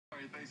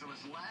Thanks so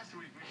much. Last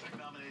week, we took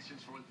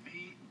nominations for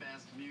the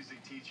best music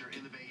teacher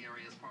in the Bay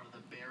Area as part of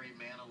the Barry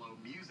Manilow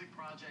Music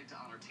Project to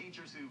honor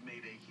teachers who've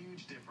made a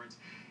huge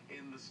difference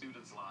in the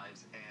students'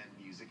 lives and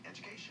music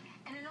education.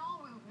 And in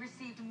all, we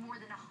received more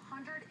than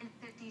 150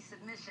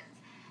 submissions.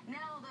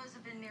 Now those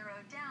have been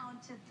narrowed down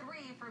to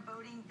 3 for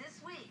voting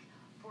this week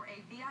for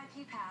a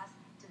VIP pass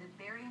to the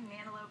Barry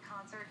Manilow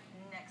concert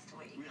next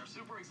week. We are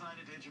super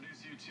excited to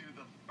introduce you to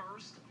the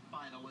first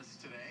finalist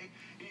today.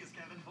 He is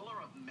Kevin Fuller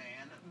of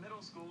Mann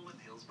Middle School in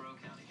Hillsborough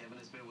County. Kevin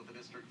has been with the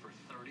district for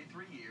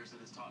 33 years and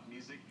has taught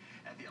music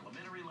at the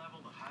elementary level,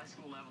 the high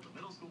school level, the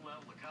middle school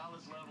level, the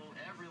college level,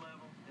 every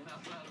level. And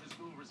outside of his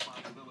school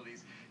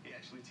responsibilities, he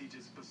actually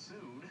teaches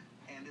bassoon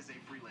and is a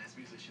freelance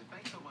musician.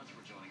 Thanks so much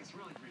for joining us.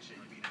 Really appreciate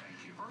you being here.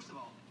 Thank you. First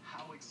of all,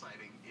 how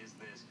exciting is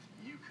this?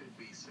 You could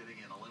be sitting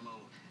in a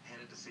limo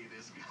headed to see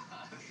this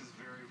guy. This is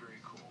very,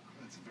 very cool.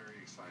 It's very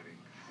exciting.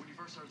 When you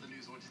first heard the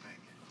news, what did you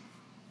think?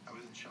 I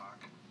was in shock.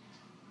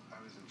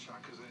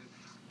 Because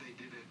they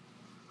did it.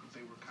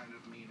 They were kind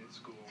of mean at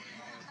school.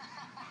 And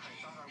I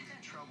thought I was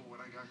in trouble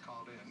when I got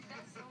called in.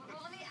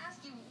 Well, let me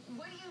ask you,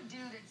 what do you do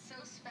that's so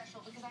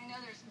special? Because I know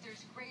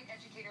there's great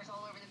educators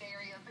all over the Bay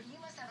Area, but you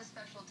must have a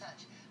special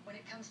touch when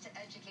it comes to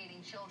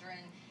educating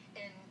children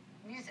in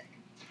music.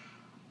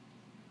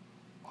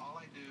 All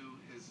I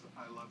do is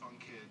I love on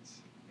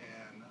kids,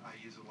 and I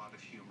use a lot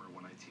of humor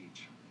when I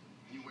teach.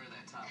 You wear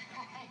that top.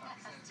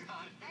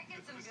 That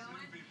gets him going.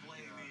 Be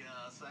playing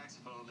the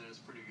saxophone there is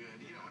pretty good.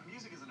 You know,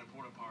 music is an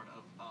important part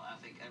of, I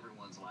think,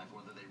 everyone's life,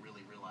 whether they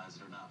really realize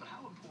it or not. But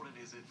how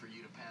important is it for you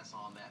to pass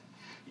on that,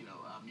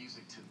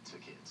 music to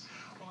kids?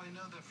 Well, I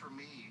know that for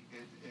me,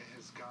 it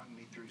has gotten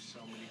me through so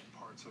many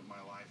parts of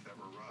my life that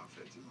were rough.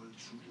 It's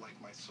like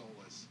my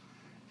solace.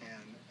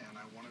 And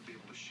I want to be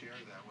able to share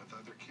that with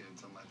other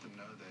kids and let them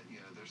know that,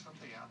 there's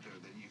something out there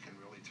that you can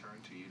really turn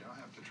to. You don't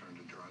have to turn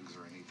to drugs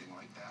or anything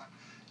like that.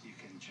 You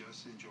can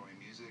just enjoy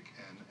music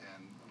and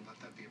let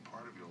that be a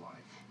part of your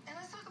life. And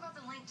let's talk about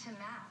the link to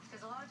math,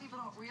 because a lot of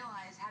people don't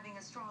realize having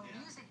a strong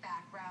music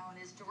background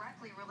is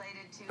directly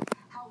related to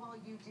how well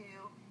you do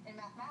in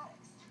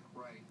mathematics.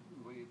 Right.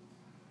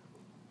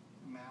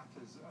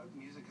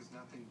 Music is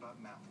nothing but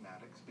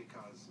mathematics,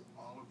 because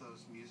all of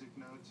those music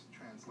notes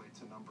translate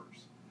to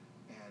numbers.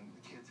 And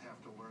kids have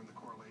to learn the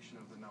correlation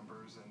of the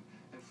numbers, and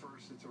at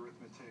first it's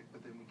arithmetic,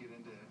 but then we get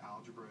into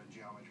algebra and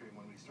geometry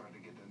when we start to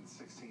get into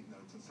 16th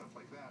notes and stuff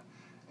like that.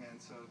 And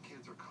so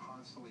kids are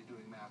constantly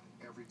doing math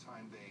every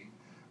time they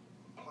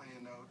play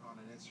a note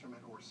on an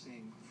instrument or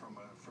sing from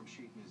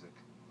sheet music.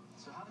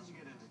 So how did you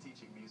get into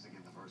teaching music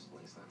in the first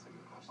place? That's a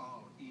good question.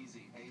 Oh,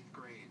 easy. 8th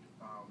grade.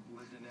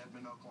 Lived in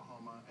Edmond,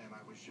 Oklahoma, and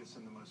I was just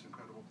in the most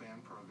incredible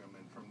band program,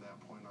 and from that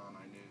point on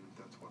I knew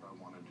that's what I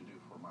wanted to do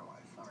for my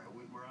life. All right,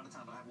 we're out of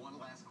time, but I have one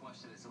last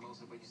question. It's a little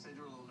simple. You said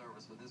you're a little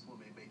nervous, but this one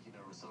may make you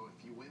nervous. So if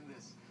you win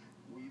this,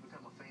 will you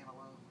become a fan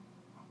alone?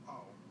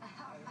 Oh,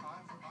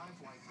 I've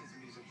liked his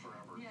music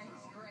forever. Yeah,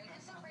 he's great.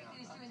 It's so great that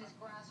he's doing his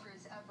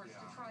grassroots efforts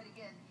to try to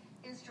get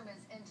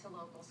instruments into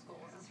local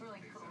schools. It's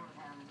really cool of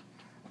him.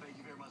 Thank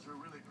you very much. We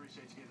really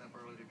appreciate you getting up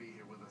early to be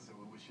here with us, and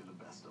we wish you the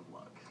best of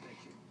luck. Thank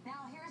you.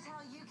 Now, here's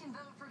how you can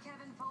vote for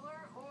Kevin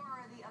Fuller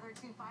or the other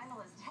 2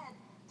 finalists. Head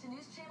to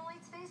News Channel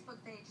 8's Facebook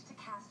page to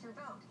cast your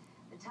vote.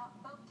 The top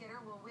vote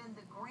getter will win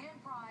the grand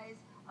prize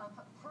of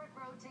front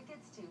row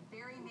tickets to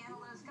Barry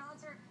Manilow's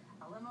concert,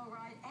 a limo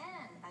ride,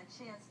 and a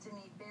chance to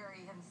meet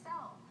Barry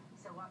himself.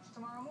 So watch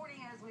tomorrow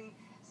morning as we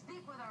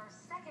speak with our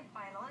second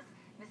finalist,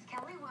 Miss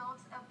Kelly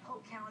Wilkes of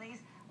Polk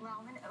County's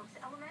Lauman Oaks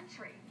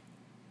Elementary.